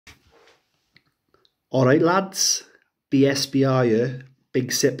Alright lads, BSBR here,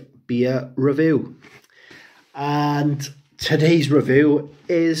 Big Sip Beer Review. And today's review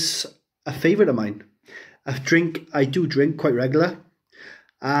is a favourite of mine. A drink I do drink quite regular.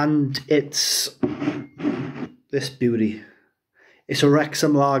 And it's this beauty. It's a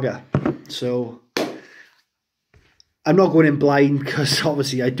Wrexham lager. So I'm not going in blind because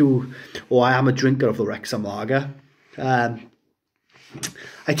obviously I am a drinker of the Wrexham lager. I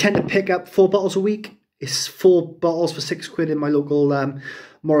tend to pick up 4 bottles a week. It's 4 bottles for £6 in my local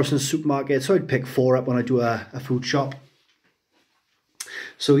Morrison's supermarket. So I'd pick 4 up when I do a food shop.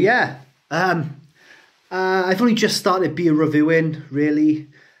 So yeah, I've only just started beer reviewing, really.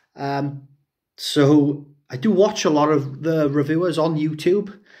 So I do watch a lot of the reviewers on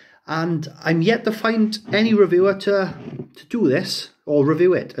YouTube. And I'm yet to find any reviewer to do this, or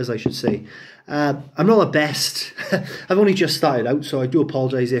review it, as I should say. I'm not the best. I've only just started out, so I do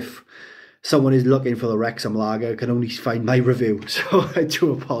apologise if someone is looking for the Wrexham lager, can only find my review. So I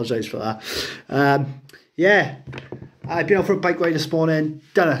do apologise for that. Yeah, I've been out for a bike ride this morning,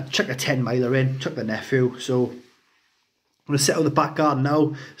 chucked a 10 miler in, took the nephew. So I'm going to sit out the back garden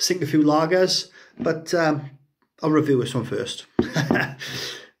now, sink a few lagers, but I'll review this one first.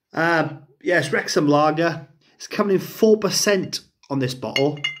 Yes, Wrexham lager. It's coming in 4% on this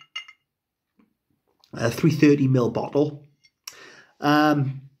bottle. A 330ml bottle.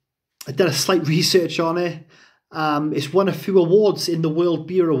 I did a slight research on it. It's won a few awards in the World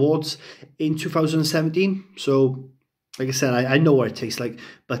Beer Awards in 2017. So, like I said, I know what it tastes like.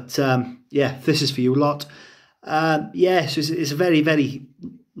 But yeah, this is for you lot. Yes, it's a very, very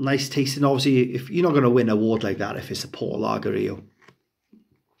nice tasting. Obviously, if you're not going to win an award like that if it's a poor lager ale.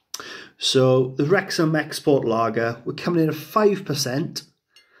 So the Wrexham Export Lager, we're coming in at 5%.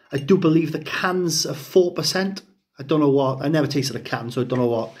 I do believe the cans are 4%. I don't know what, I never tasted a can, so I don't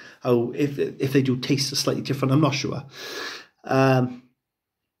know if they do taste slightly different, I'm not sure.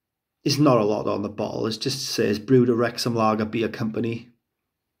 It's not a lot on the bottle, it just says brewed at Wrexham Lager Beer Company.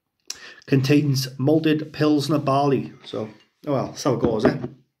 Contains malted Pilsner barley. So, oh well, that's how it goes, eh?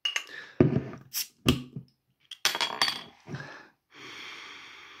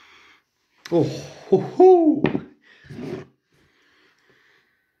 Oh, ho, ho.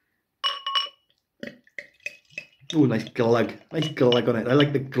 Oh, nice glug. Nice glug on it. I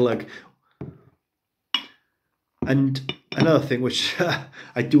like the glug. And another thing which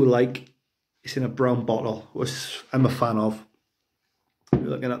I do like, it's in a brown bottle, which I'm a fan of. We're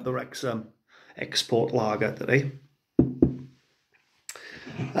looking at the Wrexham Export Lager today.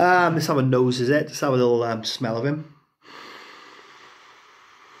 Let's have a nose, is it? Let's have a little smell of him.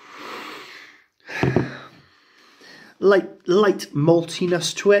 Light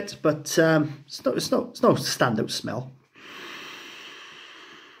maltiness to it, but it's no standout smell.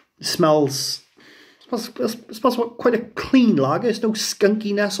 It smells quite a clean lager. There's no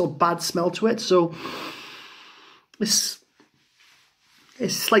skunkiness or bad smell to it, so it's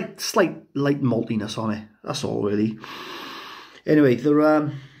slight light maltiness on it. That's all really. Anyway,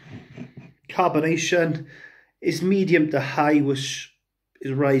 the carbonation is medium to high, which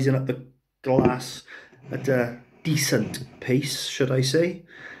is rising up the glass at a decent pace, should I say.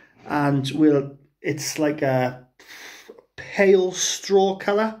 And it's like a pale straw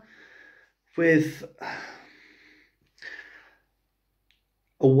colour with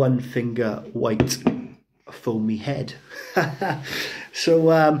a 1 finger white foamy head.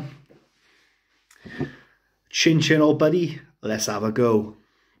 So chin chin old buddy, let's have a go.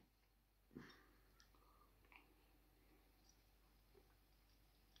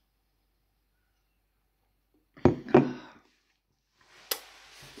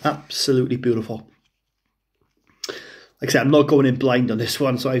 Absolutely beautiful. Like I said, I'm not going in blind on this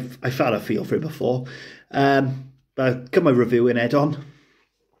one, so I've had a feel for it before. But I've got my reviewing head on.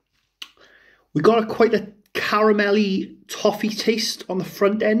 We got quite a caramelly toffee taste on the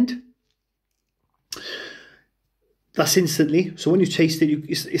front end. That's instantly. So when you taste it,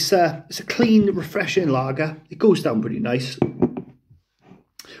 it's a clean, refreshing lager. It goes down pretty nice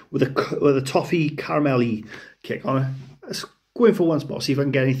with a toffee caramelly kick on it. Let's go in for one spot, see if I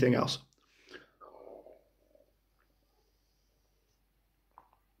can get anything else.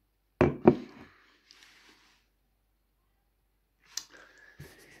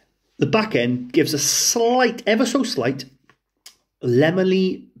 The back end gives a slight, ever so slight,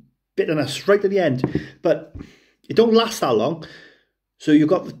 lemony bitterness right at the end, but it don't last that long. So you've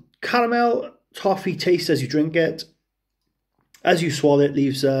got the caramel toffee taste as you drink it. As you swallow it,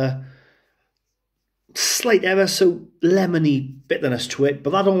 leaves a slight ever so lemony bitterness to it,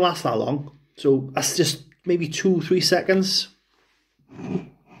 but that don't last that long. So that's just maybe 2-3 seconds.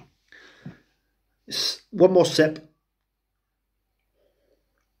 One more sip.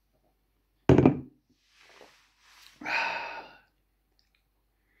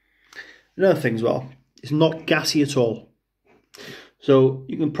 Another thing as well, it's not gassy at all. So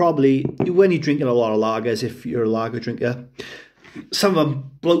you can probably, when you're drinking a lot of lagers, if you're a lager drinker, some of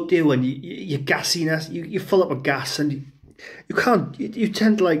them bloat you and your gassiness, you fill up with gas and you can't, you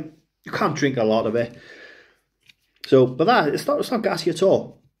tend to like, you can't drink a lot of it. So, but that, it's not gassy at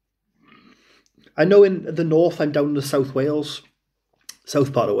all. I know in the north, I'm down in the south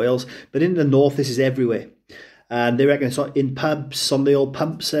part of Wales, but in the north, this is everywhere. And they reckon it's in pubs, on the old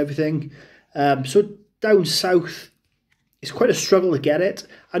pumps, everything. So down south, it's quite a struggle to get it.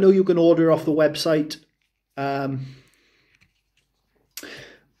 I know you can order off the website,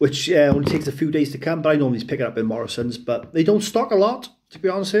 which only takes a few days to come, but I normally just pick it up in Morrison's, but they don't stock a lot, to be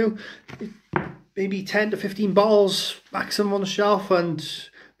honest with you. Maybe 10 to 15 bottles maximum on the shelf, and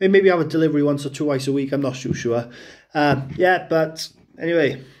maybe have a delivery once or twice a week, I'm not too sure. Yeah, but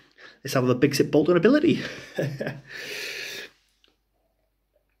anyway, let's have the big sip Bolton ability.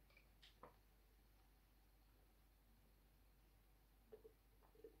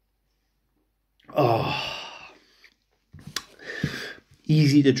 Oh,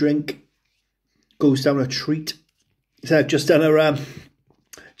 easy to drink, goes down a treat. So I've just done a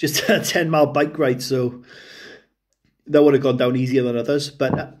 10-mile bike ride, so that would have gone down easier than others.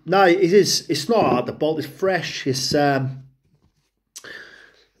 But no, it's not hard to bolt. It's fresh. It's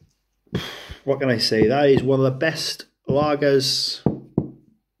what can I say? That is one of the best lagers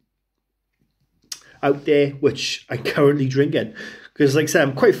out there, which I'm currently drinking. Because, like I said,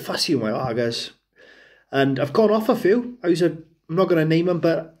 I'm quite fussy with my lagers, and I've gone off a few. I'm not going to name them,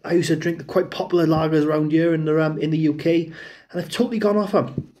 but I used to drink the quite popular lagers around here in the UK, and I've totally gone off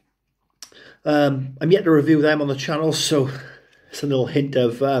them. I'm yet to review them on the channel, so it's a little hint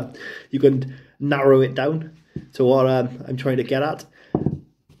of you can narrow it down to what I'm trying to get at.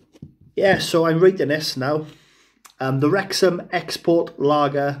 Yeah, so I'm rating this now. The Wrexham Export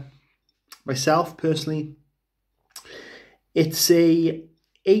Lager, myself personally, it's a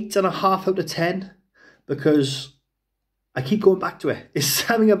 8.5 out of 10 because I keep going back to it. It's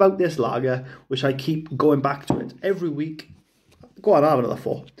something about this lager which I keep going back to it every week. Go on, I'll have another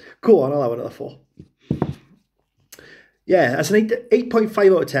 4. Go on, I'll have another 4. Yeah, that's an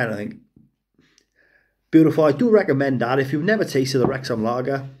 8.5 out of 10, I think. Beautiful. I do recommend that. If you've never tasted the Wrexham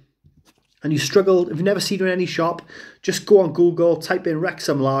lager and you struggled, if you've never seen it in any shop, just go on Google, type in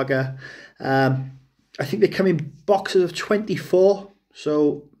Wrexham lager. I think they come in boxes of 24,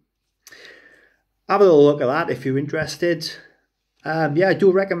 so have a little look at that if you're interested. Yeah, I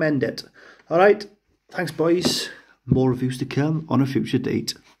do recommend it. All right, thanks boys. More reviews to come on a future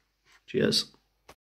date. Cheers.